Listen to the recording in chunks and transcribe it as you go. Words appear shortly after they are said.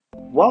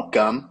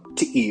Welcome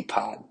to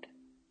ePod,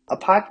 a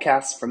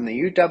podcast from the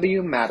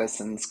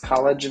UW-Madison's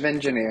College of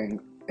Engineering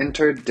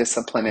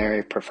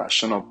Interdisciplinary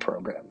Professional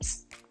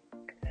Programs.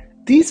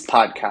 These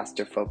podcasts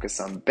are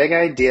focused on big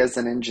ideas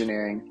in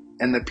engineering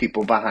and the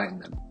people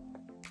behind them.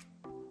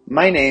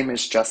 My name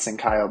is Justin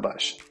Kyle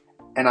Bush,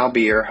 and I'll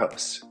be your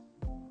host.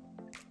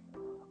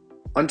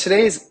 On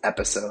today's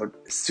episode,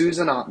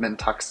 Susan Ottman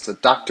talks to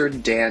Dr.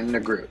 Dan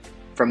Negrute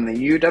from the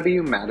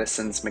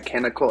UW-Madison's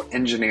Mechanical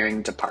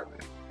Engineering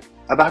Department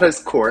about his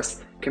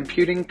course,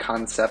 Computing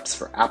Concepts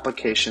for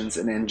Applications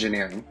in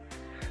Engineering,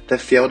 the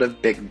field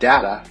of big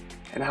data,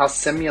 and how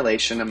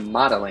simulation and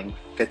modeling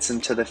fits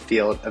into the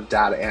field of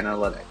data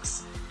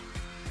analytics.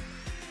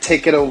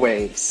 Take it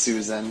away,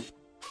 Susan.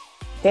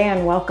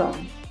 Dan,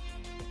 welcome.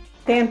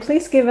 Dan,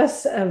 please give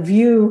us a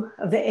view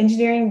of the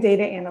Engineering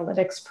Data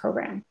Analytics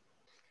program.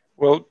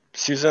 Well,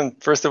 Susan,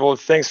 first of all,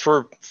 thanks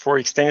for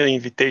extending the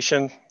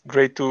invitation.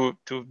 Great to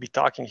be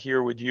talking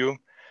here with you.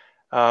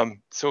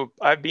 So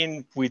I've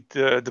been with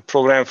the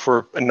program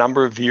for a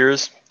number of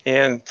years,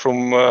 and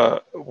from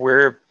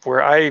where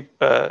I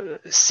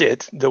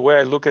sit, the way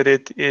I look at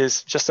it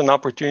is just an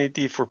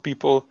opportunity for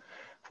people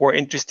who are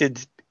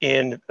interested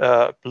in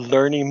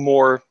learning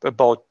more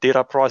about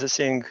data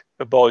processing,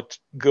 about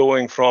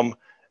going from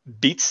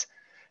bits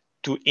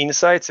to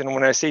insights. And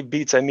when I say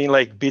bits, I mean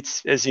like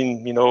bits as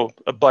in,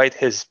 a byte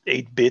has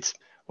 8 bits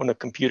on a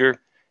computer,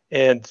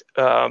 and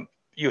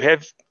you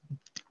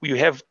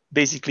have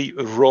basically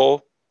raw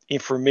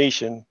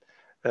information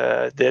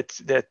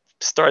that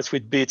starts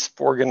with bits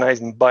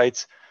organized in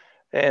bytes.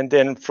 And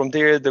then from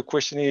there, the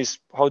question is,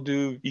 how do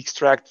you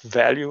extract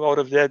value out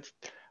of that?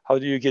 How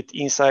do you get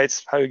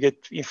insights? How do you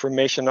get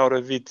information out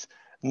of it?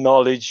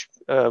 Knowledge,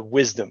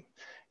 wisdom.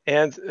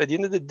 And at the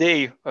end of the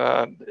day,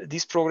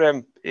 this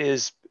program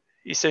is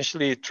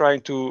essentially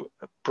trying to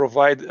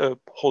provide a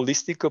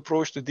holistic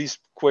approach to this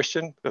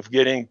question of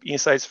getting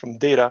insights from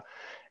data.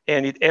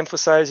 And it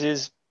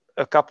emphasizes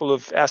a couple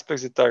of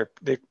aspects that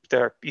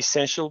are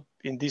essential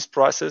in this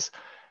process.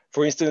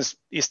 For instance,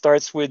 it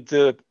starts with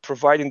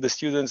providing the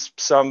students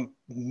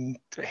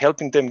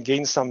helping them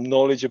gain some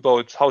knowledge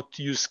about how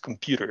to use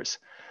computers.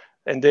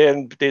 And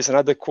then there's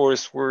another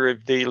course where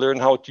they learn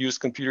how to use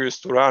computers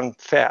to run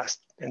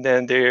fast. And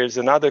then there's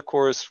another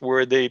course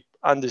where they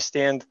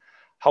understand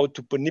how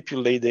to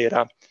manipulate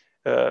data,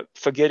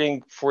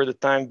 forgetting for the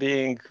time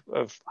being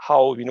of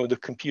how the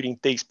computing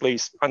takes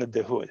place under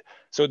the hood.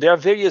 So there are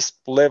various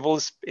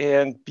levels,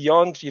 and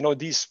beyond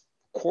these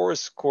core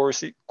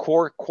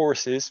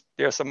courses,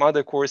 there are some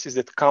other courses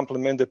that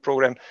complement the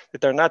program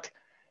that are not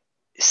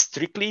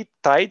strictly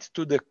tied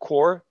to the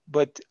core,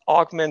 but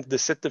augment the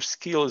set of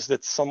skills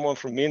that someone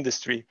from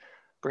industry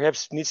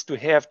perhaps needs to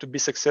have to be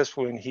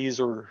successful in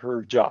his or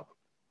her job.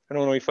 I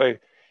don't know if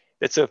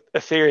that's a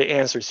fair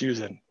answer,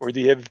 Susan, or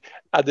do you have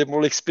other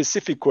more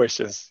specific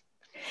questions?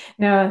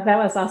 No, that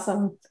was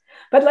awesome.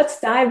 But let's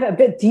dive a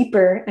bit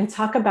deeper and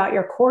talk about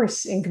your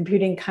course in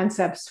Computing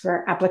Concepts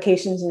for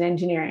Applications in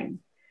Engineering.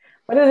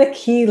 What are the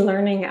key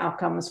learning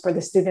outcomes for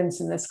the students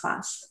in this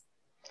class?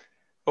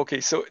 Okay,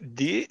 so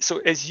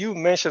as you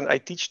mentioned, I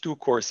teach 2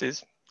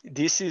 courses.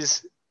 This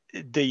is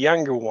the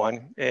younger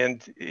one,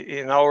 and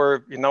in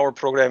our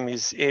program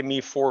is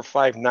ME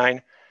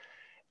 459.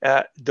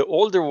 The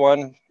older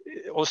one,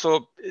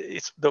 also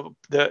it's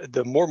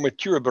the more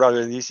mature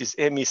brother. This is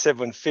ME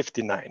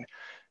 759.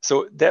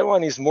 So that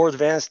one is more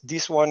advanced.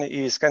 This one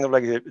is kind of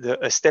like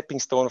a stepping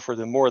stone for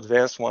the more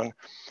advanced one.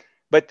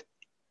 But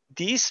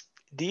this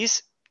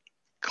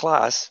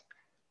class,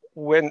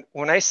 when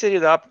I set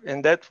it up,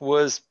 and that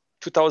was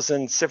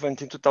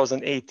 2017,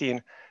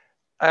 2018,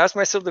 I asked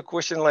myself the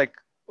question like,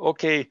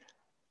 okay,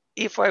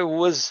 if I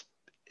was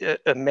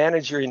a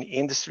manager in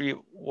industry,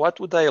 what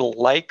would I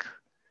like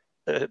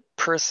a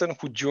person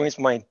who joins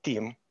my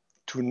team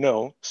to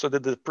know, so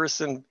that the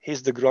person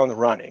hits the ground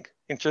running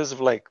in terms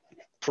of like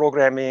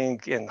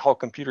programming and how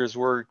computers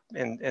work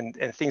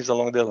and things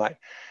along that line.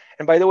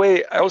 And by the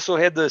way, I also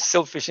had the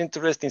selfish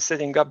interest in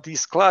setting up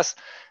this class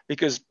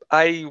because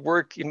I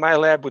work in my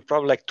lab with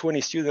probably like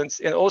 20 students,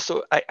 and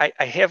also I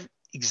have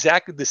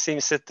exactly the same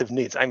set of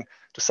needs.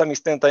 To some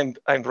extent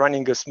I'm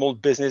running a small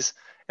business,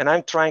 and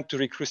I'm trying to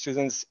recruit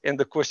students. And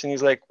the question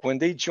is like, when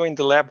they join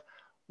the lab,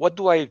 what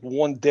do I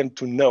want them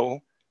to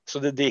know so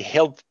that they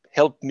help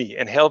me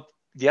and help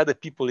the other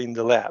people in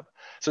the lab?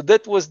 So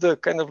that was the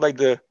kind of like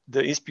the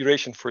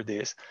inspiration for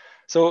this.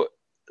 So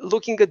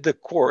looking at the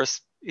course,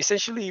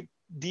 essentially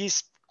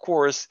this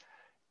course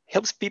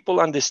helps people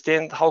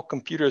understand how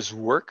computers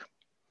work,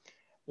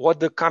 what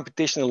the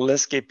computational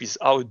landscape is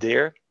out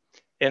there,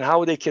 and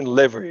how they can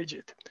leverage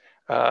it.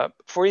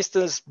 For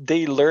instance,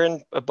 they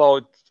learn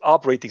about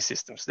operating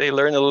systems. They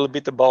learn a little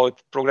bit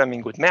about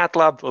programming with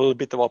MATLAB, a little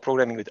bit about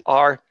programming with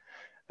R,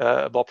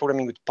 about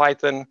programming with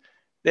Python.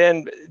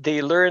 Then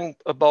they learn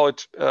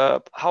about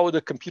how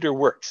the computer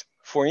works.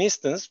 For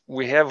instance,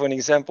 we have an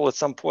example at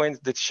some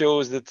point that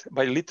shows that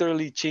by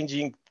literally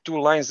changing 2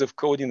 lines of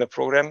code in the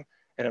program,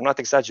 and I'm not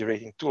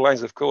exaggerating, 2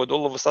 lines of code,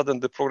 all of a sudden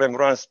the program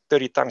runs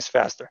 30 times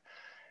faster.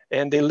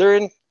 And they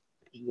learn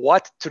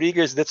what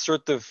triggers that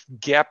sort of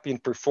gap in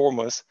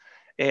performance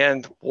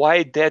and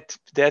why that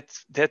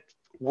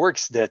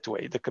works that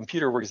way. The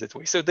computer works that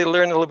way. So they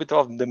learn a little bit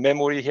of the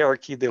memory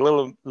hierarchy. They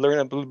learn a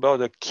little about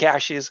the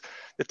caches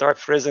that are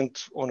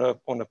present on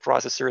a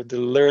processor. They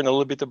learn a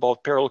little bit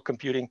about parallel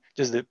computing,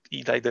 just the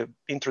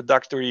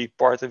introductory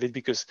part of it,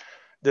 because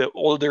the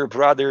older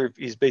brother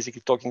is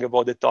basically talking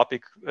about the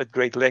topic at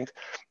great length.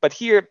 But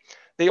here,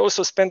 they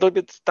also spend a little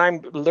bit of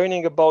time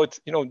learning about,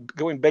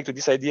 going back to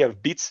this idea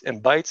of bits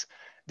and bytes.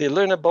 They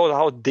learn about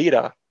how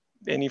data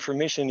and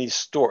information is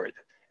stored,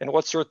 and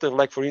what sort of,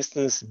 like, for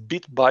instance,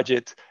 bit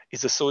budget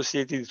is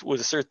associated with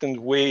a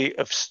certain way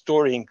of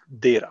storing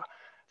data.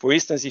 For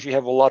instance, if you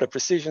have a lot of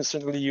precision,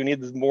 certainly you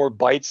need more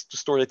bytes to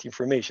store that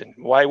information.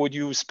 Why would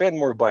you spend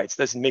more bytes?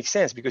 Doesn't make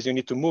sense, because you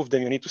need to move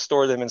them, you need to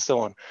store them, and so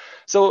on.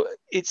 So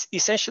it's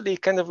essentially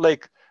kind of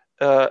like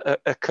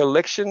a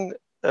collection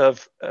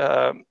of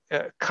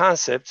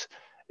concepts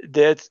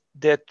that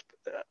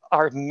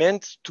are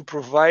meant to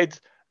provide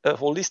a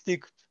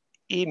holistic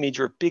image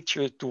or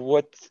picture to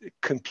what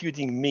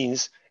computing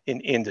means in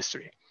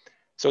industry.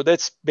 So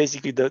that's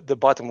basically the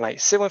bottom line.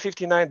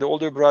 759, the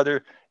older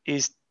brother,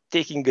 is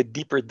taking a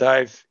deeper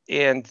dive,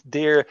 and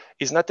there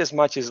is not as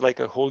much as like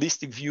a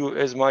holistic view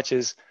as much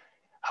as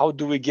how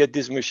do we get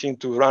this machine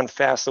to run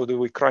fast, so do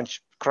we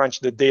crunch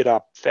the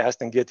data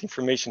fast and get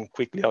information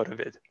quickly out of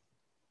it.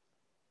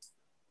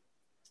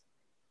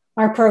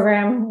 Our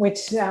program,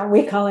 which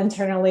we call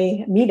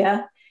internally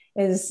MEDA,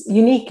 is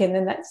unique in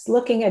that it's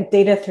looking at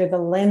data through the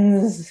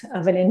lens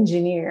of an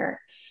engineer.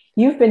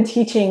 You've been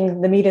teaching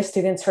the MEDA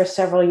students for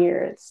several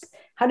years.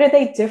 How do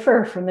they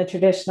differ from the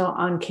traditional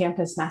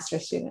on-campus master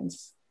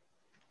students?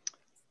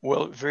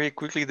 Well, very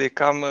quickly, they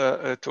come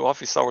to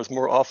office hours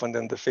more often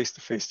than the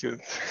face-to-face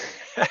students.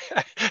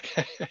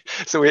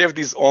 So we have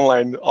these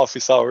online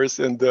office hours,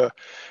 and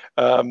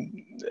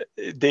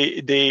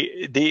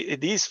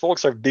these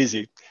folks are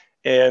busy.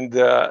 And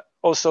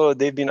also,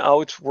 they've been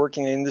out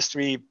working in the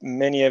industry.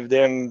 Many of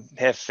them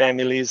have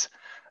families.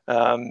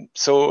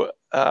 So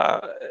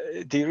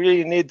they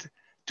really need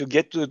to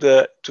get to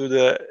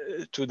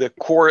the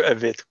core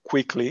of it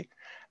quickly.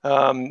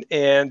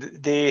 And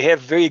they have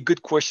very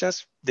good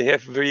questions. They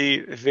have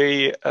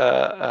very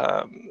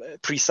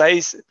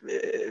precise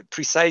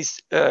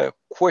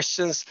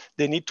questions.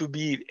 They need to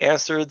be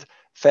answered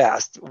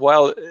fast.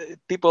 While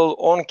people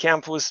on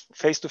campus,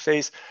 face to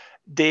face,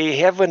 they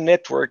have a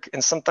network,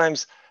 and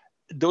sometimes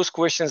those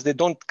questions, they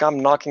don't come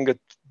knocking at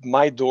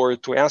my door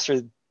to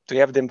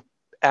have them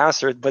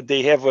answered, but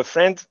they have a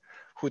friend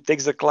who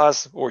takes the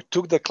class or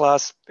took the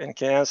class and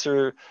can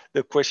answer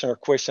the question or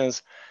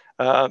questions.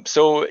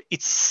 So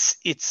it's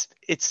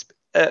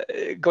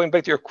going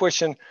back to your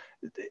question,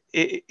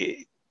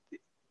 they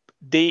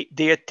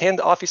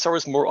attend office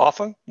hours more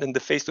often than the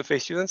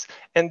face-to-face students.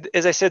 And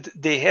as I said,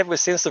 they have a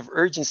sense of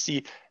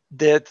urgency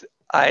that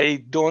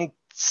I don't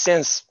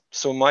sense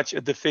so much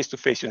at the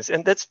face-to-face students.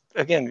 And that's,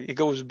 again, it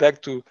goes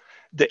back to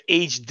the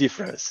age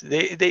difference.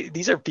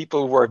 These are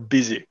people who are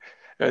busy.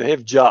 They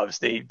have jobs.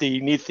 They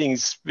need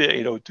things,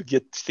 to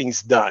get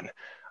things done.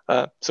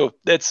 So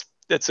that's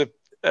a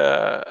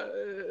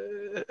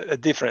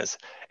difference.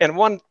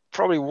 And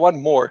probably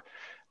one more.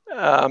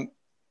 I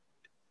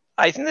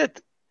think that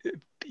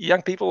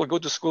young people go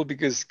to school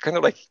because kind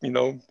of like,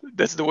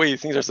 that's the way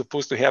things are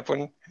supposed to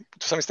happen.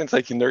 To some extent,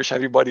 like inertia,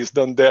 everybody's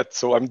done that,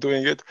 so I'm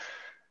doing it.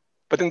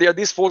 But then there are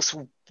these folks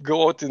who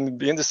go out in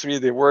the industry,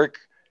 they work,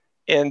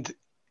 and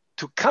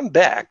to come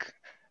back,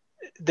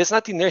 there's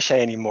not inertia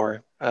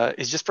anymore.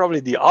 It's just probably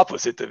the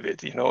opposite of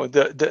it.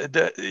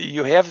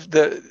 You have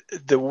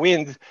the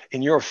wind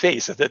in your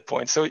face at that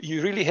point. So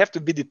you really have to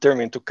be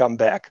determined to come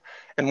back.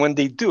 And when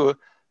they do,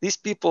 these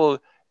people,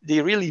 they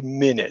really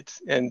mean it,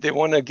 and they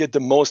want to get the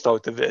most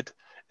out of it.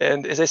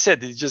 And as I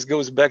said, it just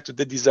goes back to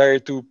the desire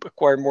to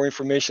acquire more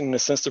information and a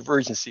sense of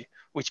urgency,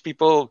 which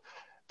people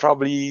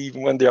probably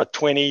when they are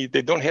 20,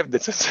 they don't have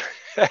that sense.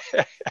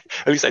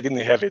 At least I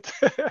didn't have it.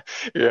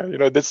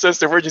 Yeah, that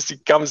sense of urgency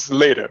comes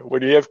later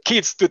when you have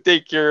kids to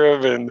take care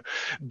of and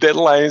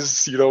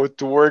deadlines,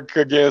 to work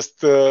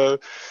against. So.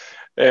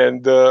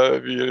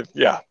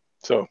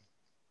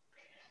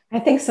 I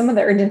think some of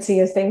the urgency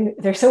is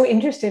they're so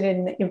interested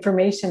in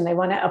information, they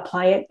want to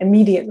apply it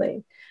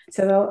immediately.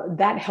 So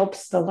that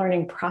helps the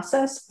learning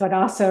process, but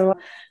also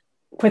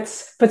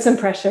puts some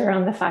pressure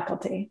on the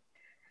faculty.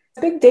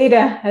 Big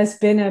data has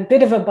been a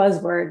bit of a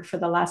buzzword for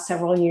the last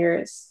several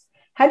years.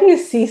 How do you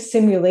see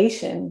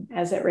simulation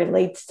as it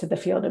relates to the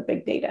field of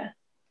big data?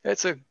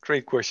 That's a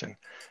great question.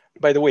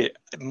 By the way,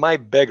 my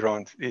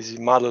background is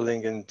in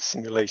modeling and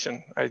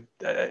simulation.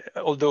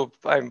 Although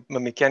I'm a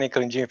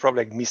mechanical engineer,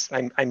 probably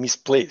I'm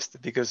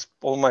misplaced because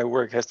all my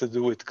work has to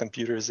do with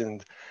computers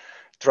and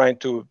trying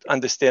to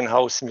understand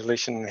how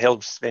simulation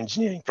helps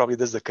engineering. Probably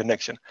there's the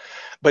connection.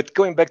 But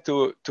going back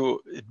to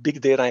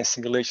big data and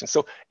simulation.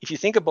 So if you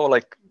think about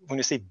like when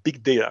you say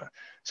big data,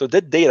 so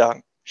that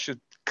data should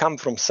come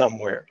from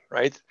somewhere,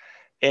 right?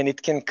 And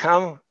it can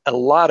come, a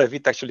lot of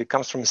it actually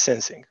comes from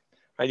sensing.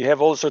 Right? You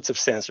have all sorts of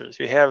sensors.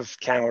 You have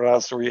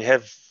cameras, or you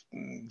have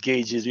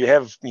gauges. You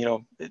have,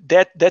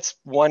 that's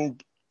one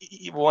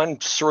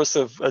source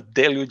of a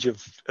deluge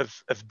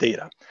of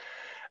data.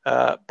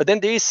 But then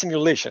there is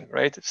simulation,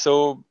 right?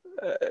 So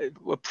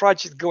a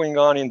project going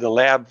on in the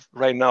lab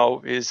right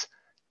now is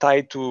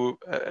tied to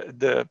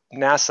the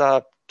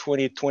NASA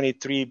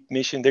 2023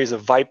 mission. There's a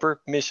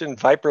Viper mission,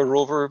 Viper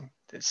rover.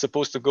 It's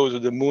supposed to go to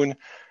the moon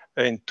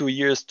in 2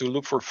 years to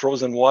look for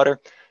frozen water.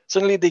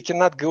 Suddenly they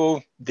cannot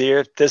go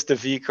there, test the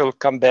vehicle,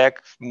 come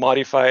back,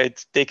 modify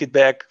it, take it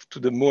back to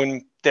the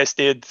moon, test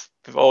it.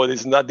 Oh,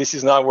 this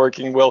is not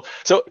working well.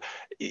 So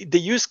they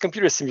use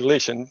computer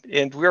simulation,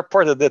 and we are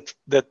part of that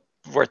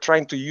we're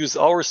trying to use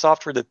our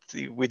software that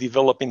we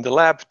develop in the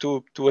lab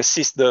to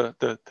assist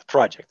the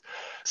project.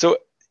 So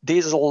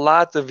there's a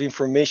lot of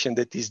information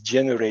that is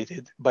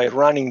generated by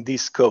running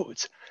these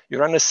codes. You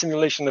run a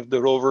simulation of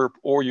the rover,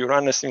 or you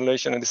run a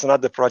simulation, and it's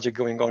another project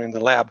going on in the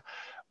lab.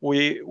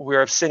 We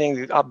are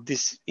setting up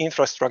this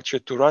infrastructure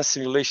to run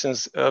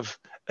simulations of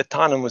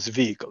autonomous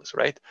vehicles,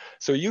 right?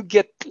 So you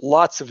get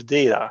lots of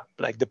data,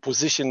 like the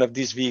position of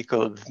this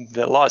vehicle,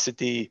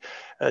 velocity,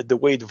 the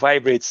way it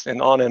vibrates,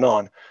 and on and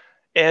on.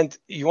 And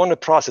you want to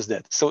process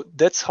that. So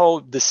that's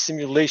how the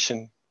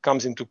simulation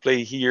comes into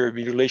play here in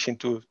relation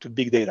to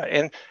big data.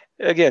 And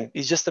again,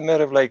 it's just a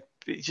matter of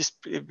just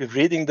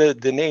reading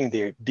the name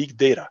there, big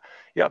data.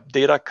 Yeah,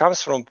 data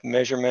comes from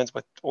measurements,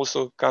 but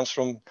also comes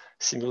from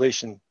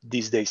simulation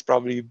these days,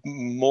 probably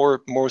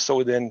more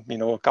so than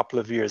a couple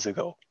of years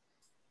ago.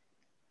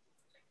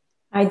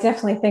 I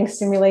definitely think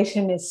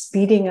simulation is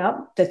speeding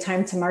up the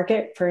time to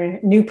market for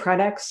new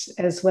products,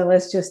 as well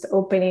as just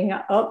opening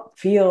up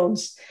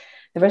fields.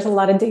 There was a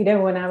lot of data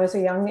when I was a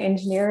young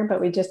engineer,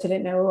 but we just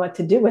didn't know what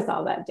to do with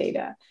all that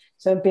data.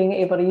 So being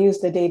able to use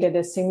the data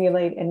to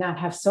simulate and not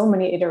have so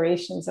many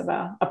iterations of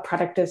a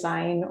product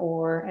design,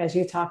 or as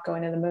you talk,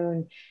 going to the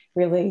moon,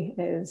 really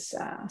is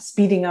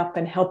speeding up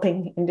and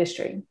helping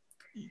industry.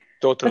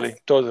 Totally.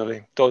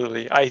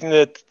 I think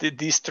that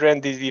this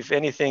trend, if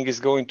anything, is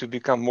going to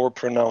become more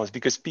pronounced,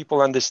 because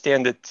people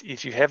understand that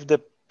if you have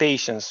the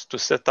patience to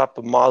set up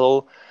a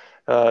model,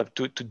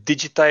 to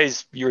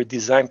digitize your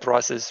design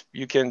process,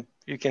 you can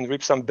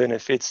reap some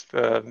benefits.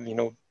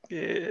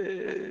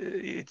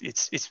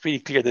 It's pretty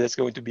clear that it's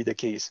going to be the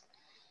case.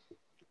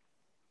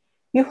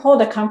 You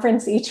hold a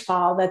conference each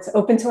fall that's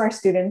open to our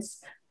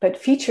students, but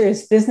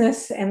features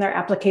business and their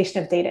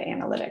application of data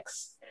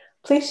analytics.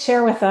 Please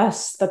share with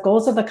us the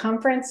goals of the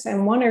conference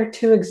and 1 or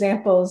 2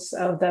 examples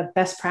of the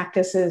best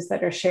practices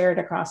that are shared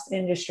across the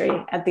industry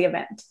at the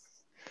event.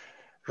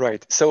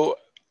 Right. So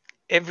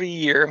every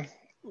year,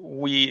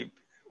 let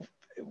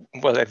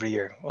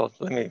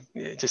me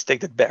just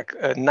take that back.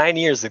 9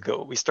 years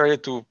ago, we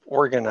started to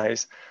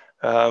organize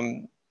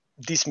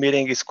this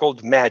meeting. Is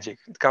called MAGIC.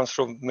 It comes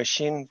from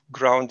Machine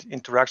Ground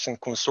Interaction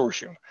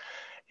Consortium.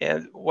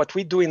 And what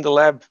we do in the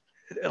lab,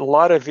 a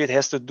lot of it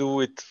has to do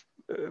with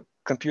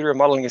computer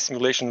modeling and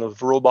simulation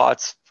of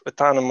robots,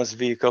 autonomous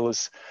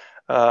vehicles,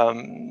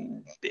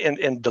 and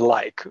the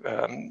like.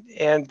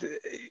 And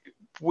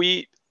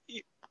we,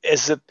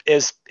 as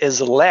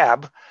a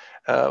lab,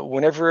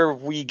 whenever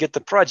we get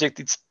the project,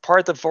 it's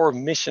part of our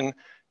mission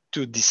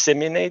to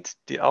disseminate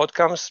the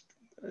outcomes,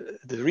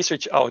 the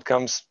research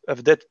outcomes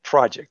of that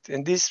project.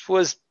 And this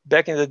was,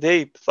 back in the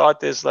day,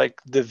 thought as like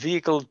the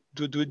vehicle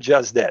to do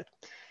just that.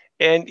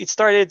 And it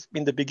started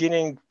in the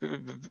beginning,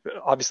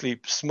 obviously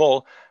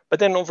small, but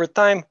then over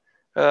time,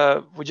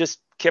 we just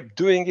kept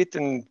doing it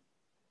and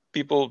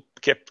people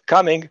kept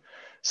coming.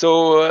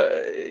 So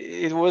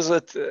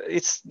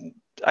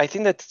I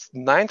think that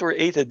 9th or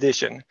 8th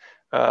edition.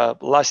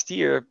 Last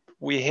year,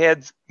 we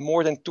had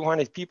more than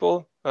 200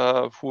 people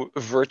who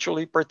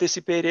virtually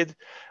participated.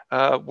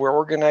 We're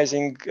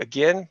organizing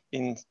again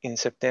in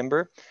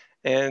September,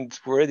 and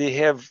we already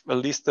have a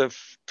list of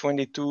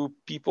 22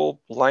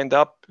 people lined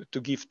up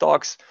to give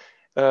talks.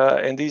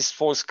 And these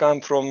folks come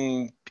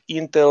from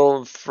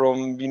Intel,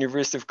 from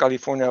University of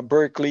California,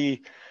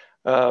 Berkeley,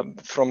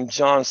 from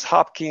Johns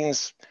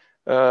Hopkins,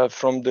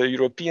 from the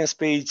European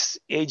Space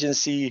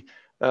Agency,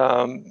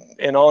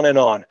 and on and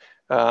on.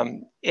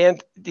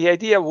 And the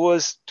idea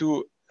was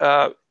to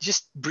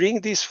just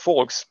bring these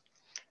folks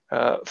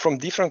from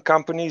different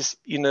companies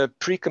in a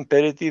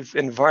pre-competitive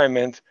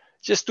environment,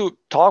 just to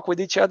talk with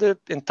each other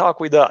and talk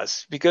with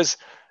us, because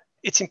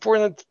it's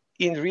important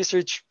in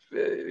research,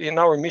 in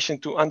our mission,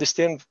 to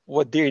understand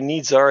what their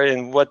needs are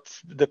and what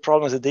the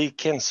problems that they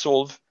can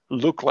solve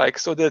look like,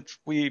 so that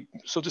we,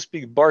 so to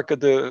speak, bark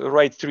at the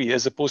right tree,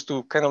 as opposed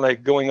to kind of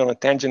like going on a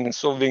tangent and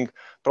solving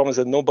problems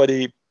that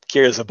nobody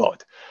cares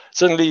about.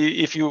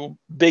 Certainly, if you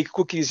bake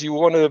cookies, you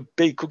want to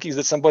bake cookies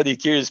that somebody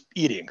cares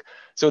eating.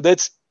 So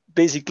that's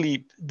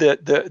basically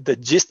the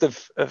gist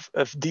of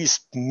this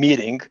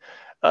meeting.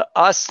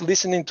 Us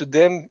listening to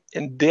them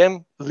and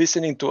them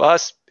listening to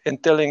us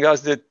and telling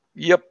us that,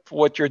 yep,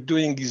 what you're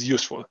doing is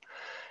useful.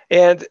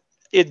 And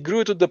it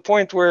grew to the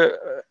point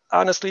where,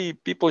 honestly,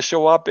 people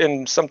show up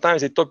and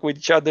sometimes they talk with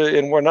each other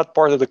and we're not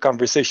part of the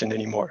conversation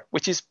anymore,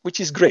 which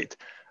is great.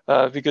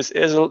 Because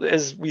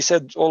as we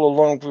said all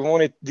along, we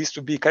wanted this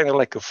to be kind of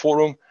like a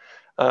forum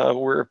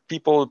where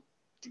people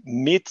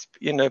meet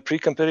in a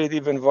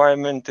pre-competitive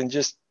environment and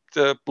just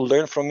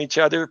learn from each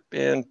other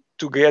and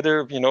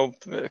together,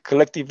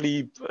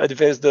 collectively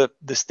advance the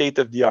state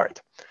of the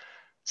art.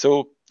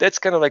 So that's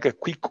kind of like a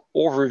quick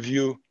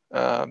overview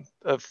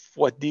of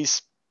what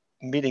this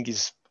meeting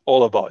is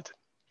all about.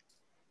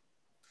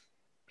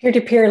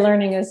 Peer-to-peer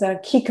learning is a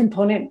key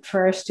component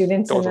for our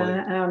students Totally. in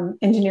the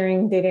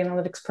engineering data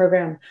analytics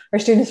program. Our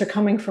students are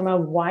coming from a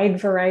wide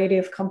variety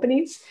of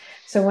companies.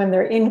 So when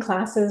they're in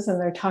classes and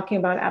they're talking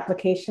about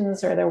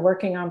applications or they're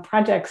working on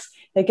projects,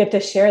 they get to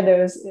share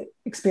those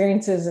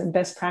experiences and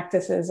best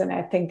practices. And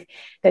I think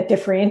that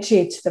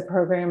differentiates the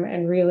program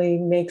and really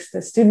makes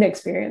the student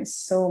experience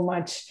so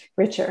much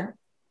richer.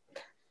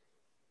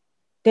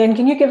 Dan,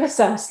 can you give us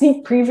a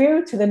sneak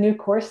preview to the new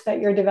course that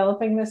you're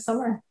developing this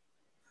summer?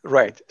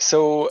 Right.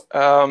 So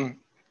I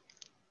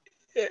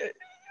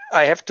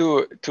have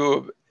to.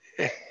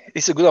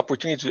 It's a good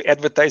opportunity to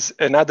advertise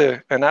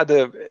another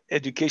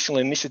educational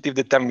initiative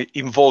that I'm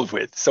involved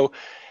with. So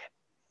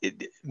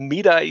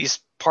MEDA is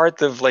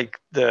part of like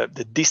the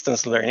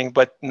distance learning,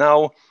 but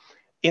now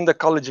in the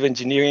College of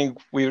Engineering,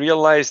 we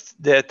realized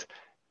that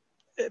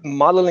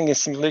modeling and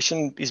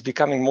simulation is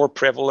becoming more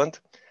prevalent.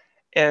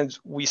 And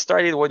we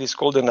started what is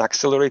called an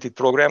accelerated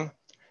program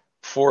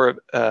for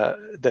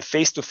the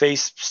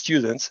face-to-face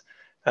students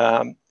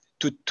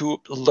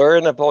to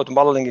learn about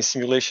modeling and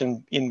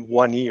simulation in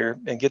 1 year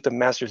and get a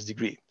master's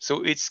degree.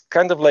 So it's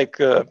kind of like,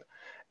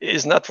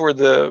 it's not for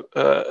the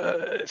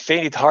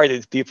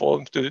faint-hearted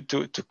people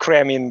to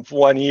cram in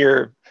 1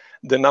 year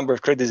the number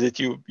of credits that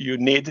you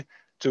need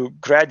to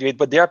graduate,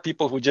 but there are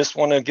people who just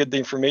want to get the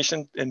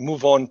information and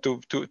move on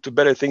to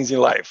better things in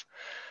life.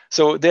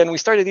 So then we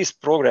started this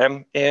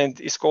program, and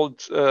it's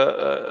called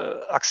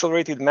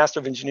Accelerated Master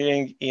of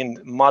Engineering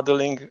in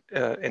Modeling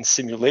and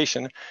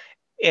Simulation.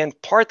 And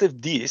part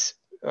of this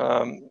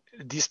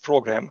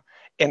program,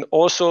 and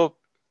also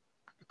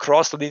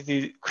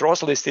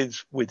cross-listed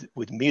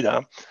with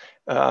MEDA,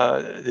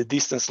 the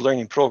distance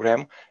learning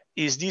program,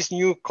 is this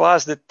new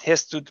class that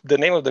has to, the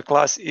name of the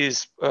class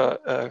is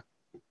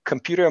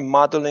Computer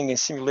Modeling and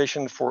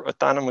Simulation for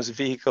Autonomous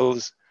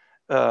Vehicles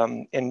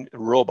and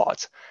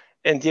Robots.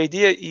 And the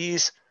idea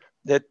is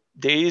that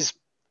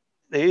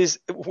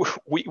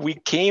we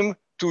came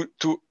to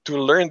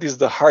learn this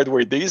the hard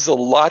way. There is a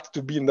lot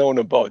to be known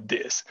about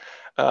this.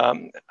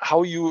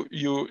 How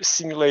you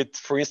simulate,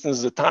 for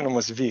instance,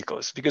 autonomous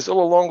vehicles, because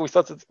all along we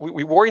thought that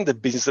we were in the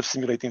business of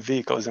simulating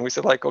vehicles, and we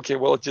said like, okay,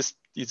 well,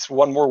 it's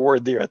one more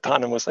word there,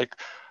 autonomous. Like,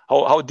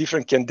 how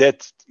different can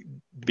that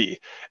be,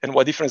 and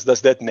what difference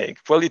does that make?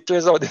 Well, it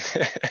turns out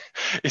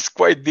it's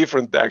quite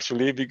different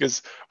actually,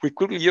 because we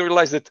quickly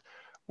realized that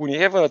when you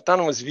have an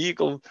autonomous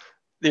vehicle,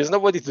 there's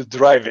nobody to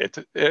drive it.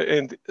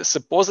 And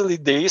supposedly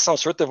there is some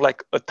sort of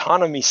like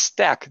autonomy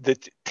stack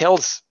that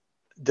tells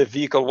the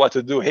vehicle what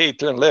to do. Hey,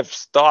 turn left,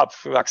 stop,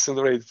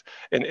 accelerate,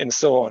 and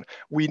so on.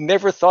 We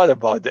never thought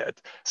about that.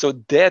 So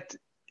that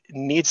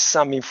needs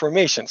some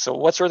information. So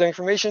what sort of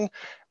information?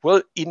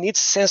 Well, it needs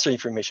sensor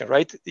information,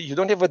 right? You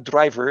don't have a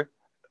driver,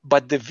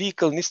 but the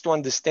vehicle needs to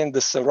understand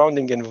the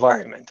surrounding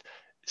environment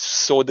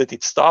so that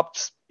it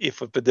stops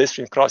if a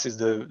pedestrian crosses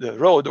the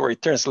road, or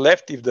it turns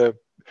left if the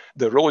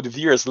road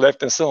veers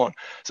left, and so on.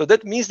 So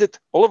that means that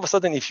all of a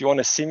sudden, if you want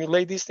to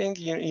simulate this thing,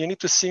 you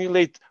need to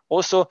simulate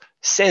also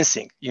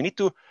sensing. You need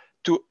to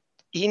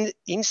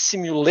in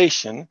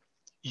simulation,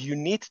 you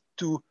need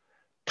to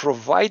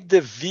provide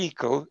the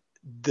vehicle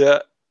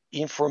the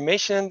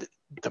information,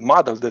 the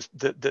model,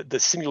 the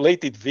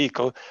simulated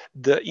vehicle,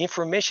 the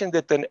information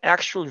that an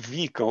actual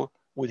vehicle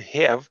would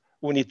have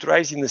when it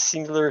drives in a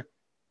similar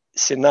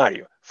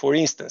scenario. For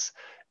instance,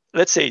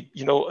 let's say,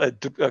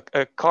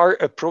 a car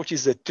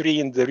approaches a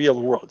tree in the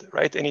real world,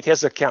 right? And it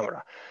has a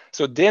camera.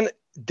 So then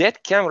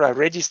that camera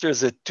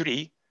registers a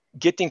tree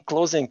getting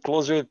closer and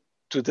closer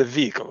to the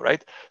vehicle,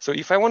 right? So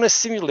if I want to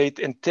simulate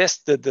and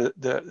test that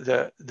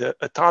the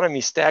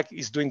autonomy stack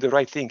is doing the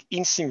right thing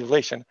in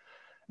simulation,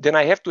 then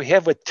I have to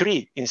have a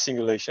tree in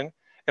simulation,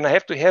 and I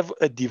have to have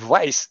a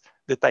device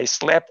that I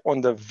slap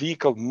on the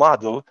vehicle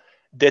model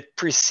that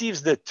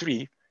perceives the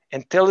tree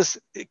and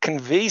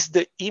conveys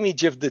the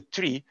image of the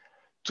tree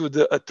to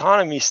the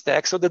autonomy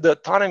stack, so that the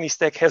autonomy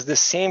stack has the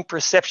same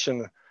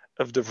perception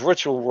of the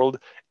virtual world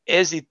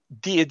as it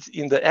did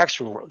in the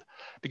actual world.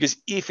 Because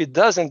if it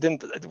doesn't, then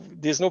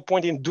there's no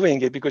point in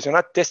doing it, because you're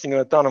not testing an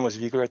autonomous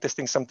vehicle, you're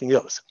testing something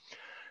else.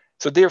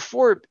 So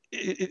therefore,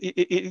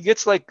 it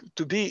gets like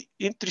to be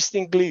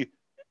interestingly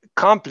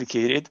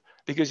complicated,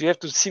 because you have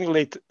to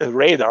simulate a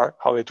radar,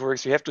 how it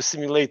works. You have to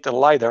simulate a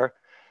LiDAR,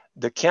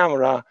 the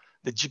camera,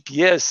 the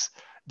GPS.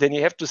 Then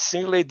you have to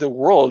simulate the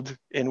world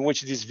in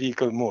which this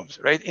vehicle moves,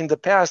 right? In the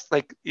past,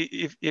 like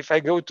if I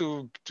go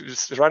to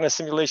run a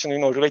simulation,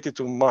 related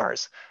to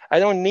Mars, I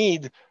don't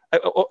need,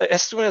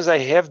 as soon as I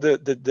have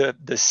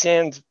the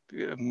sand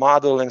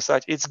model and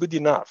such, it's good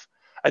enough.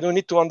 I don't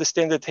need to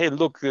understand that, hey,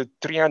 look,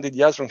 300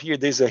 yards from here,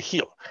 there's a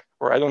hill.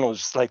 Or I don't know,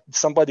 it's like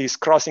somebody is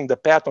crossing the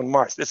path on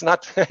Mars. It's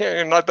not,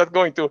 not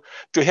going to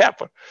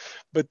happen.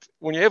 But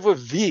when you have a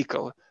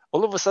vehicle,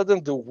 all of a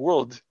sudden the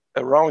world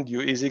around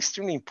you is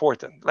extremely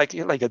important, like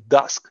a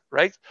dusk,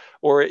 right?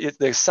 Or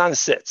the sun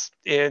sets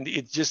and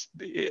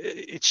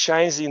it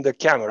shines in the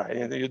camera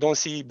and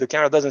the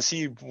camera doesn't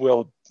see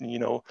well,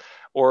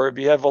 or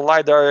we have a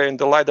LiDAR and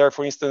the LiDAR,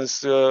 for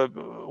instance,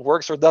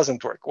 works or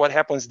doesn't work. What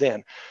happens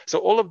then? So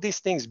all of these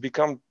things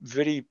become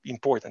very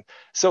important.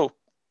 So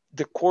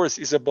the course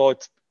is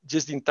about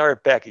just the entire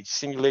package,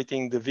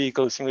 simulating the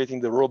vehicle, simulating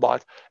the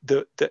robot,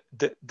 the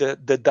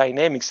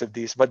dynamics of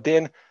this, but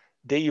then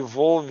they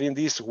evolve in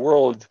this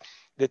world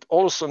that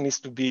also needs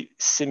to be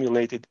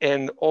simulated.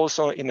 And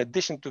also, in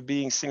addition to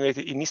being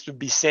simulated, it needs to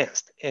be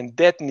sensed, and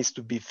that needs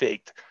to be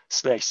faked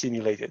 /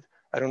 simulated.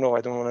 I don't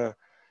want to,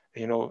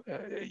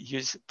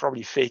 use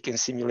probably fake and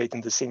simulate in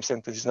the same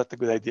sentence is not a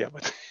good idea,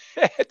 but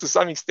to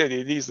some extent,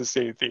 it is the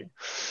same thing.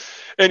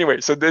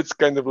 Anyway, so that's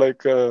kind of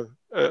like a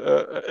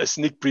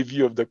sneak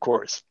preview of the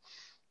course.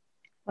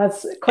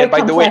 That's quite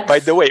complex. By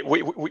the way,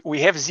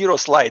 we have 0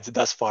 slides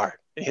thus far.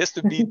 It has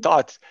to be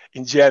taught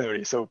in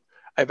January, so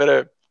I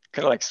better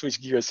kind of like switch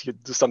gears here,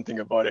 do something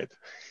about it.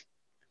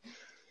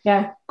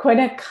 Yeah, quite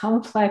a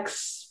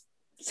complex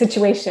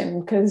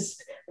situation,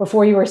 because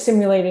before you were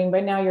simulating,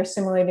 but now you're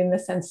simulating the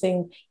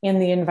sensing in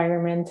the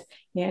environment,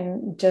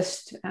 and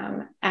just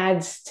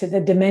adds to the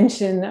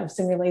dimension of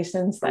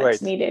simulations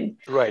that's needed.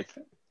 Right.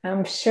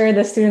 I'm sure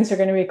the students are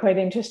going to be quite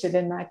interested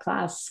in that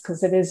class,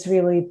 because it is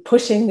really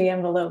pushing the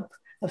envelope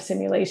of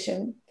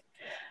simulation.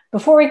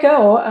 Before we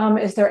go,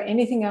 is there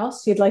anything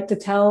else you'd like to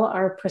tell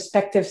our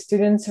prospective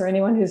students or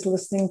anyone who's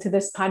listening to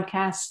this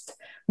podcast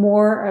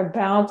more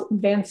about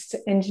advanced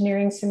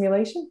engineering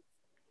simulation?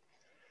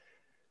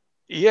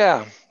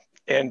 Yeah,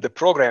 and the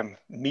program,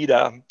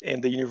 MEDA,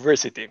 and the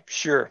university,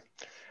 sure.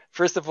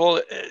 First of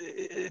all,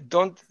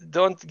 don't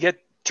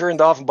get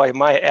turned off by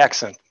my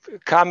accent.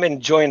 Come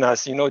and join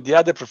us. The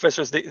other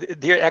professors,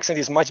 their accent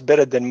is much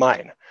better than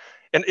mine.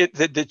 And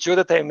the joke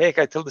that I make,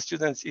 I tell the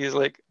students is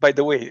like, by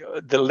the way,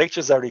 the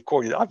lectures are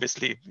recorded.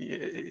 Obviously,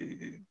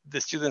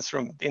 the students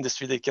from the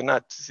industry, they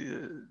cannot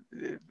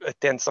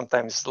attend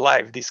sometimes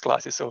live these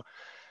classes. So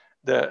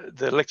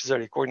the lectures are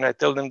recorded. And I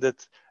tell them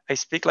that I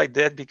speak like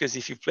that because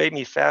if you play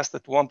me fast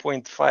at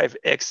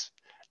 1.5x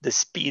the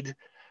speed,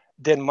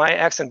 then my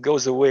accent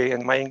goes away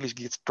and my English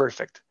gets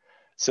perfect.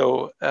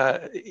 So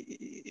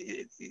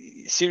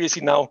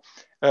seriously now,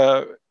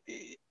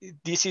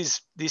 this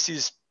is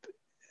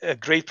a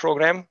great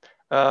program,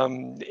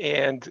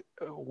 and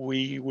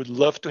we would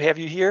love to have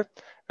you here.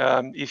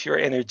 If you're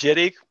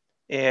energetic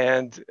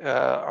and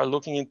are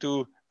looking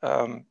into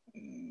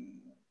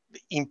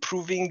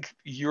improving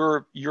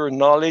your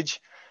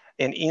knowledge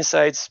and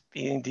insights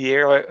in the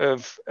area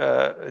of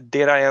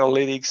data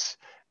analytics,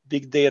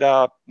 big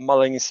data,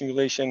 modeling and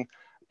simulation,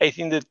 I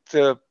think that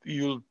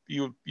you'll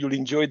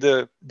enjoy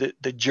the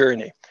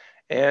journey.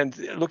 And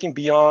looking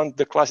beyond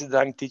the classes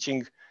that I'm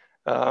teaching,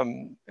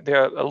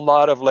 there are a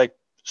lot of like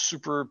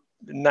super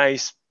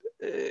nice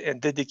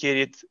and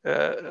dedicated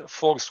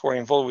folks who are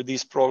involved with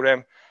this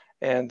program.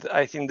 And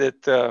I think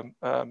that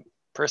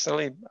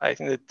personally, I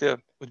think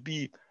that would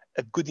be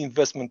a good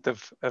investment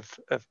of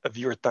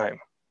your time.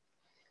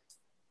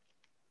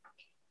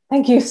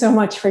 Thank you so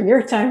much for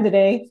your time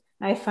today.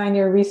 I find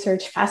your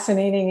research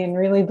fascinating and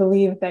really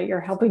believe that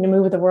you're helping to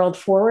move the world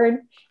forward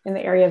in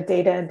the area of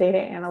data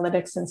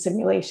analytics, and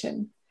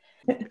simulation.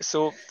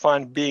 So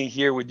fun being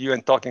here with you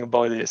and talking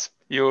about this.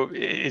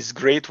 It's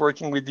great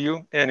working with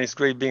you, and it's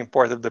great being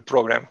part of the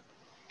program.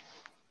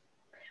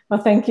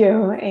 Well, thank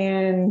you.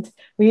 And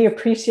we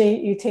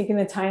appreciate you taking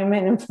the time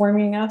and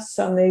informing us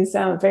on these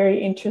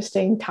very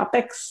interesting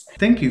topics.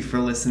 Thank you for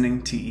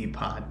listening to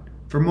ePod.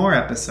 For more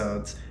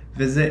episodes,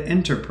 visit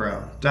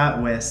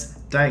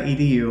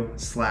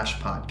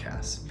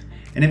interpro.wis.edu/podcast.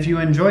 And if you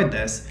enjoyed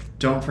this,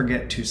 don't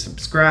forget to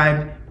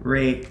subscribe,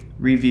 rate,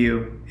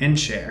 review, and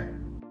share.